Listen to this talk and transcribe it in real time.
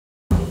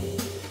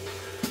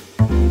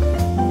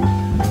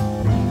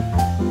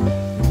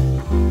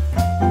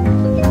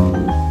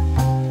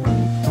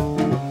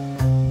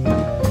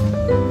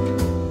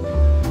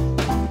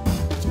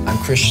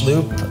Krish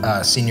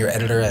Loop, senior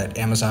editor at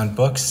Amazon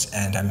Books,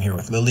 and I'm here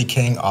with Lilly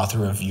King,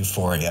 author of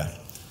Euphoria.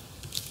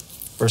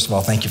 First of all,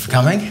 thank you for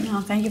coming.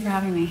 No, thank you for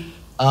having me.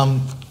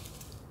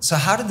 So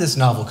how did this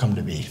novel come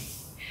to be?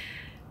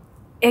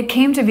 It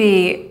came to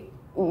be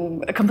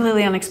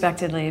completely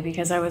unexpectedly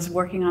because I was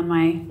working on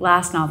my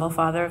last novel,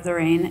 Father of the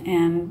Rain,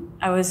 and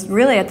I was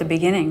really at the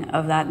beginning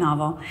of that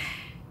novel.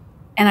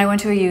 And I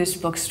went to a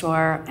used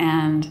bookstore,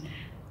 and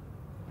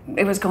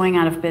it was going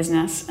out of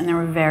business, and there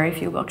were very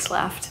few books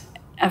left.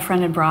 A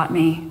friend had brought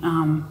me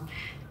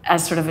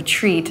as sort of a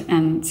treat,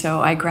 and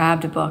so I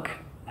grabbed a book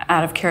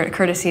out of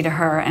courtesy to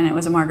her, and it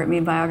was a Margaret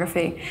Mead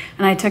biography.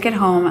 And I took it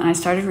home, and I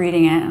started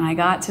reading it, and I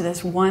got to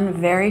this one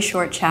very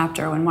short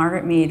chapter when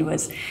Margaret Mead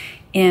was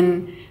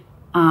in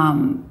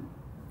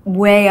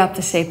way up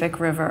the Sepik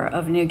River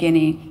of New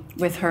Guinea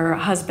with her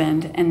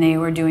husband, and they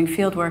were doing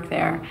field work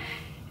there.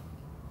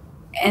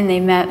 And they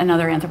met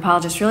another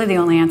anthropologist, really the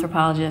only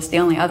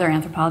other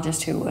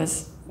anthropologist who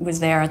was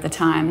there at the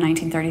time,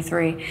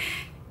 1933.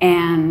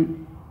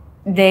 And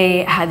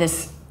they had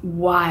this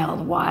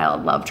wild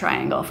love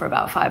triangle for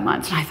about 5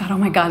 months. And I thought, oh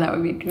my God, that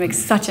would make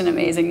such an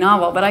amazing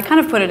novel. But I kind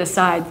of put it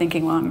aside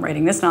thinking, well, I'm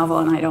writing this novel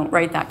and I don't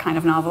write that kind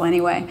of novel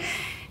anyway.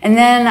 And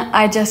then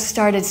I just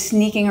started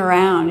sneaking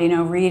around,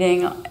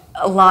 reading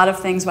a lot of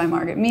things by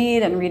Margaret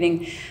Mead and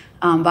reading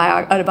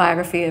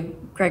autobiography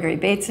of Gregory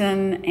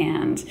Bateson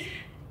and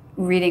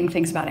reading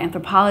things about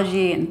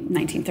anthropology in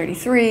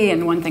 1933,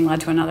 and one thing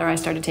led to another. I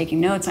started taking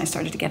notes, and I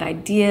started to get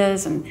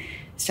ideas, and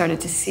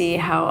started to see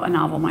how a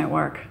novel might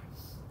work.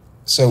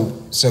 So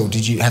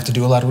did you have to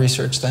do a lot of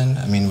research then?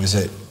 I mean,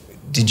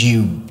 did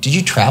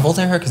you travel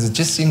there? Because it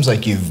just seems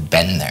like you've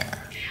been there.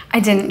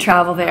 I didn't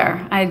travel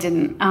there. I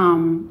didn't,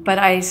 but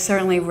I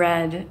certainly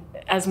read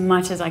as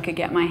much as I could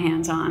get my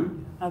hands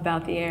on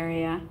about the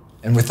area.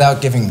 And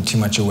without giving too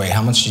much away,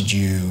 how much did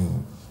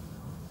you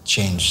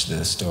change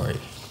the story?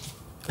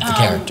 With the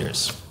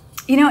characters?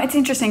 It's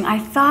interesting. I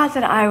thought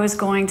that I was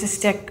going to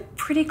stick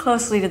pretty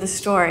closely to the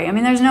story. I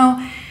mean,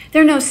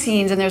 there are no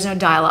scenes and there's no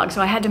dialogue,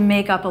 so I had to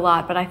make up a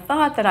lot, but I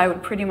thought that I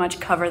would pretty much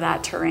cover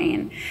that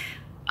terrain.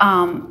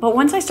 But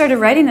once I started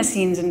writing the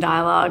scenes and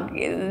dialogue,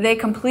 they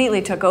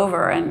completely took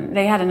over, and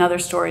they had another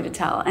story to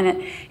tell. And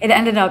it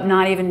ended up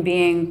not even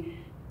being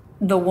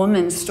the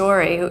woman's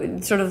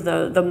story, sort of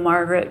the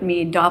Margaret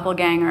Mead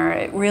doppelganger.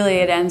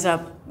 It ends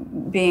up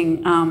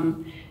being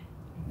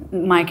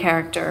my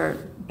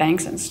character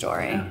Bankson's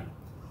story.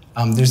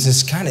 There's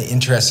this kind of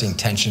interesting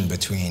tension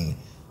between,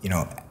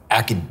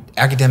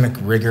 academic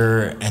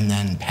rigor and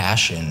then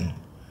passion.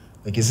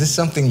 Like, is this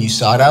something you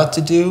sought out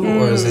to do,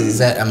 or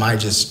am I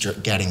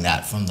just getting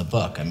that from the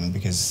book? I mean,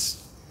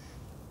 because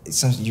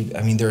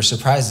there are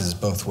surprises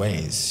both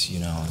ways,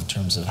 in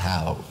terms of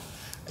how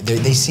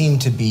they seem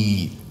to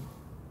be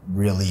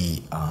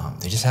really.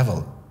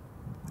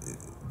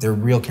 They're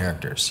real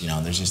characters.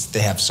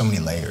 They have so many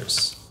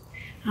layers.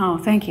 Oh,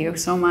 thank you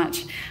so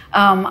much.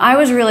 I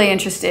was really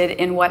interested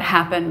in what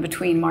happened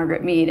between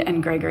Margaret Mead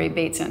and Gregory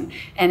Bateson,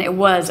 and it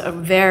was a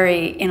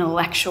very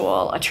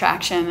intellectual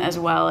attraction as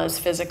well as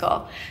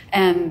physical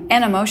and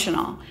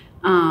emotional.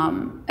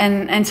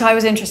 And so I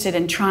was interested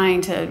in trying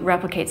to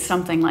replicate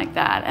something like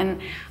that. And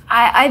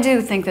I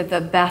do think that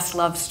the best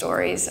love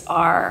stories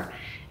are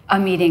a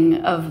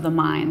meeting of the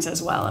minds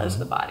as well as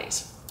the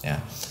bodies.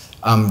 Yeah.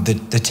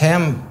 The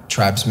Tam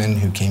tribesman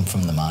who came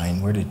from the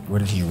mine, where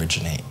did he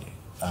originate?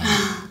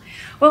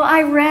 Well,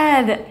 I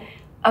read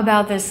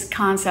about this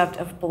concept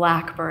of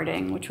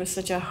blackbirding, which was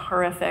such a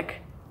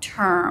horrific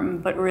term,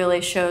 but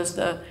really shows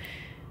the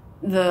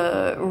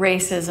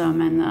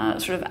racism and the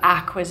sort of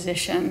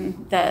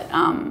acquisition that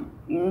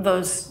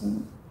those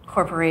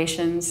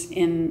corporations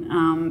in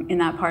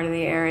that part of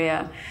the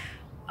area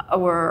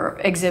were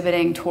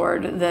exhibiting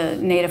toward the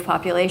native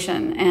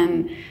population.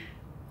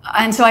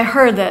 And so I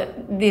heard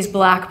that these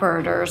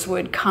blackbirders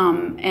would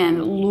come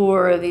and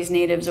lure these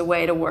natives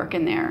away to work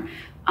in their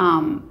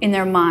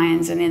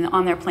mines and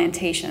on their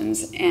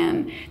plantations,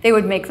 and they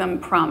would make them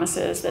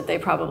promises that they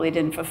probably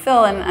didn't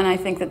fulfill, and I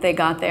think that they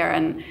got there,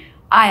 and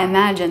I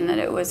imagine that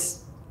it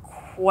was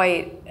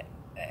quite,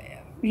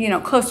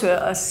 close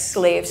to a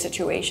slave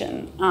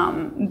situation,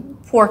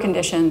 poor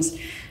conditions,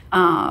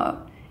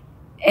 and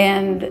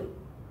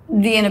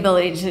the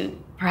inability to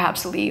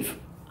perhaps leave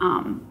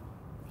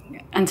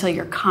until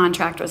your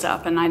contract was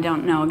up, and I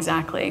don't know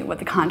exactly what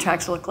the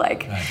contracts look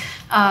like.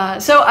 Right.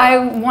 So I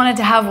wanted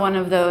to have one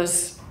of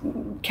those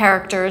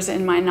characters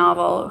in my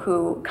novel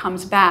who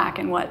comes back,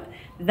 and what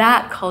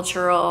that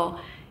cultural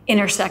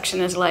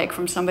intersection is like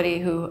from somebody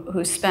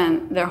who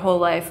spent their whole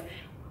life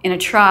in a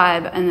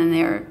tribe, and then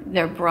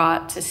they're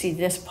brought to see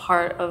this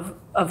part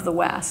of the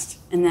West,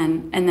 and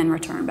then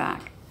return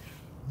back.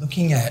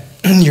 Looking at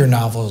your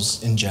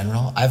novels in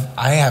general,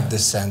 I have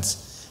this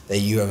sense that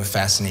you have a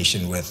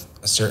fascination with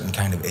a certain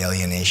kind of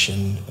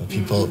alienation of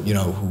people,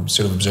 who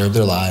sort of observe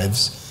their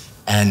lives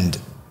and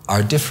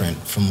are different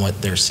from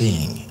what they're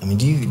seeing. I mean,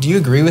 do you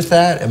agree with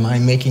that? Am I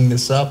making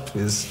this up?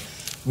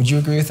 Would you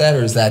agree with that,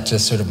 or is that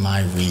just sort of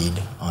my read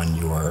on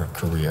your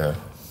career?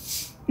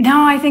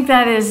 No, I think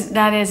that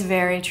is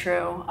very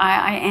true.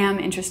 I am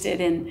interested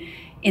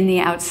in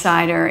the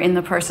outsider, in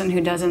the person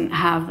who doesn't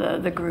have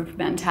the group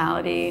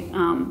mentality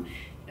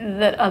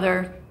that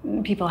other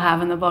people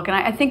have in the book. And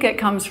I think it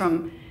comes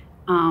from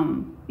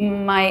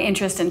my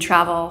interest in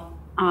travel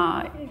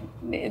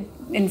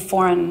in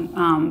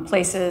foreign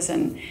places,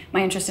 and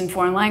my interest in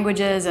foreign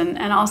languages,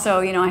 and also,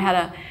 you know, I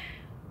had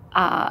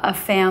a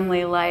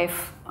family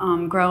life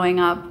growing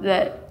up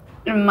that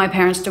my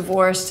parents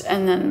divorced,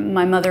 and then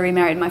my mother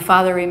remarried, my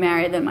father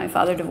remarried, then my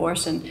father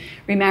divorced and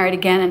remarried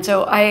again, and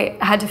so I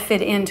had to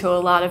fit into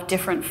a lot of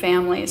different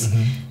families,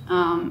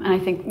 and I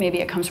think maybe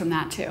it comes from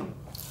that too.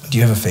 Do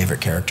you have a favorite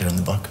character in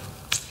the book?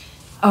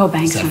 Oh,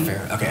 Is that Bankson.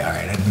 fair? Okay, all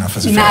right. I didn't know if it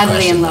was a fair Madly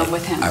question, in love but-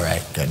 with him. All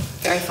right, good.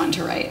 Very fun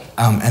to write.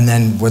 And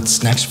then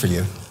what's next for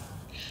you?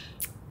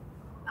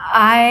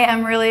 I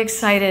am really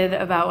excited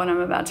about what I'm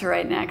about to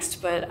write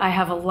next, but I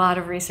have a lot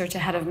of research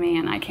ahead of me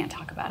and I can't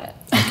talk about it.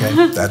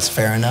 Okay, that's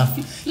fair enough.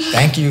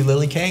 Thank you,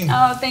 Lilly King.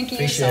 Oh, thank you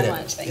Appreciate so it.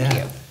 much. Thank Yeah.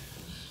 you.